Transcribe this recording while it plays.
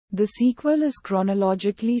The sequel is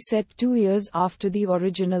chronologically set 2 years after the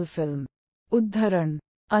original film. Uddharan.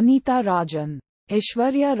 Anita Rajan,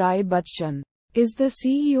 Aishwarya Rai Bachchan, is the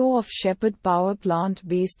CEO of Shepherd Power Plant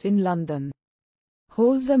based in London.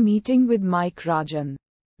 Holds a meeting with Mike Rajan,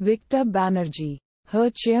 Victor Banerjee, her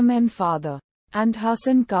chairman father, and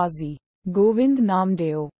Hassan Kazi, Govind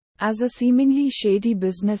Namdeo, as a seemingly shady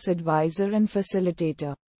business advisor and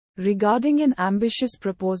facilitator, regarding an ambitious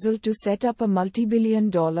proposal to set up a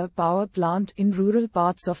multi-billion-dollar power plant in rural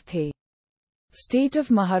parts of the state of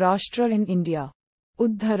Maharashtra in India.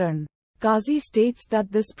 Uddharan. Kazi states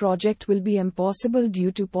that this project will be impossible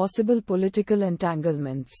due to possible political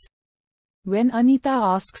entanglements. When Anita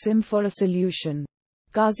asks him for a solution,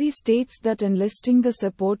 Kazi states that enlisting the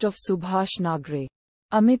support of Subhash Nagre,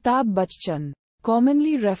 Amitabh Bachchan,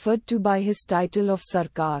 commonly referred to by his title of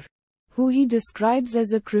Sarkar, who he describes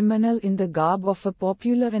as a criminal in the garb of a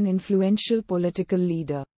popular and influential political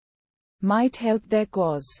leader, might help their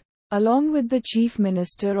cause. Along with the Chief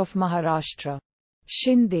Minister of Maharashtra,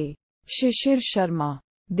 Shinde, Shishir Sharma,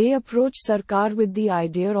 they approach Sarkar with the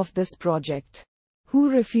idea of this project, who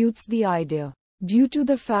refutes the idea, due to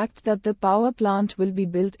the fact that the power plant will be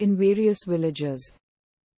built in various villages,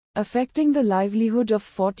 affecting the livelihood of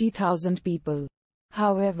 40,000 people.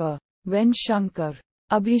 However, when Shankar,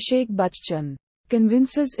 Abhishek Bachchan,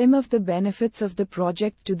 convinces him of the benefits of the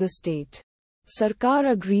project to the state,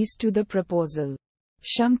 Sarkar agrees to the proposal.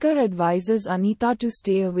 Shankar advises Anita to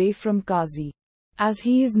stay away from Kazi, as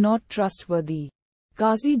he is not trustworthy.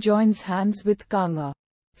 Kazi joins hands with Kanga,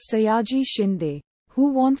 Sayaji Shinde,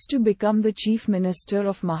 who wants to become the Chief Minister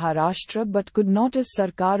of Maharashtra but could not, as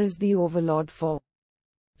Sarkar is the overlord for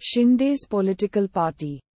Shinde's political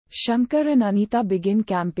party. Shankar and Anita begin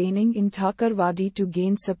campaigning in Thakurwadi to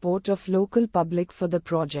gain support of local public for the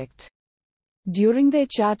project. During their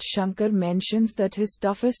chat, Shankar mentions that his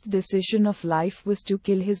toughest decision of life was to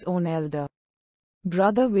kill his own elder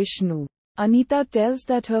brother Vishnu. Anita tells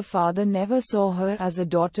that her father never saw her as a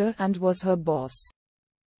daughter and was her boss.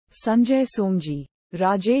 Sanjay Somji,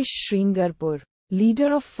 Rajesh Sringarpur,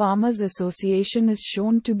 leader of Farmers Association, is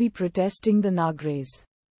shown to be protesting the Nagres.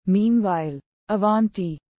 Meanwhile,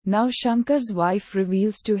 Avanti, now Shankar's wife,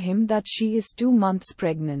 reveals to him that she is 2 months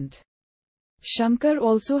pregnant. Shankar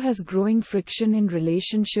also has growing friction in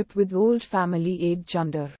relationship with old family aide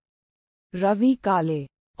Chandar Ravi Kale.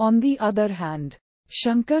 On the other hand,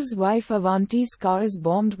 Shankar's wife Avanti's car is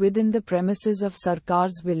bombed within the premises of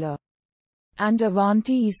Sarkar's villa, and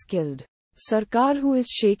Avanti is killed. Sarkar, who is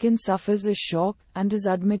shaken, suffers a shock and is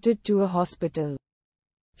admitted to a hospital.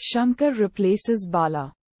 Shankar replaces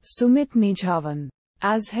Bala, Sumit Nijhavan,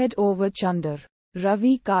 as head over Chandar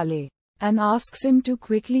Ravi Kale, and asks him to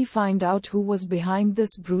quickly find out who was behind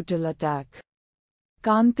this brutal attack.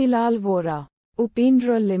 Kantilal Vora,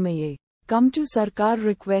 Upendra Limaye, come to Sarkar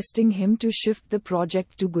requesting him to shift the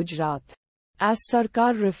project to Gujarat. As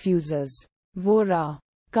Sarkar refuses, Vora,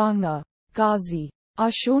 Kanga, Kazi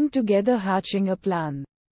are shown together hatching a plan.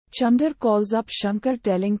 Chandar calls up Shankar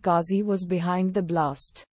telling Kazi was behind the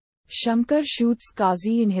blast. Shankar shoots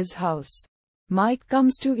Kazi in his house. Mike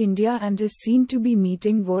comes to India and is seen to be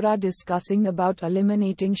meeting Vora, discussing about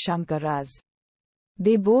eliminating Shankar, as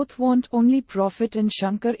they both want only profit and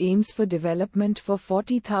Shankar aims for development for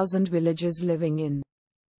 40,000 villages living in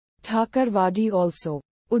Thakurwadi also.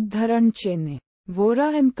 Uddharan Chennai.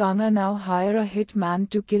 Vora and Kanga now hire a hitman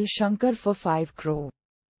to kill Shankar for 5 crore.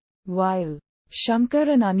 While Shankar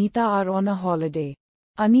and Anita are on a holiday,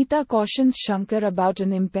 Anita cautions Shankar about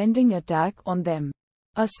an impending attack on them.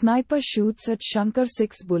 A sniper shoots at Shankar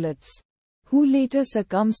 6 bullets, who later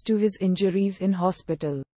succumbs to his injuries in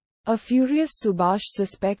hospital. A furious Subhash,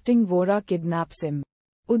 suspecting Vora, kidnaps him.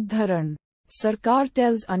 Uddharan. Sarkar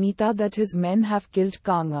tells Anita that his men have killed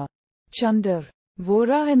Kanga, Chandar,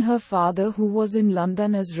 Vora and her father, who was in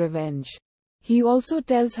London, as revenge. He also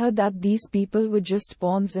tells her that these people were just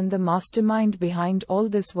pawns and the mastermind behind all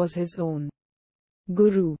this was his own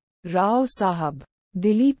Guru, Rao Sahab,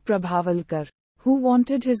 Dilip Prabhavalkar, who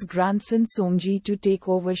wanted his grandson Somji to take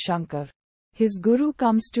over Shankar. His guru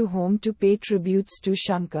comes to home to pay tributes to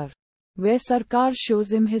Shankar, where Sarkar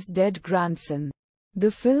shows him his dead grandson.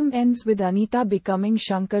 The film ends with Anita becoming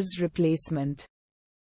Shankar's replacement.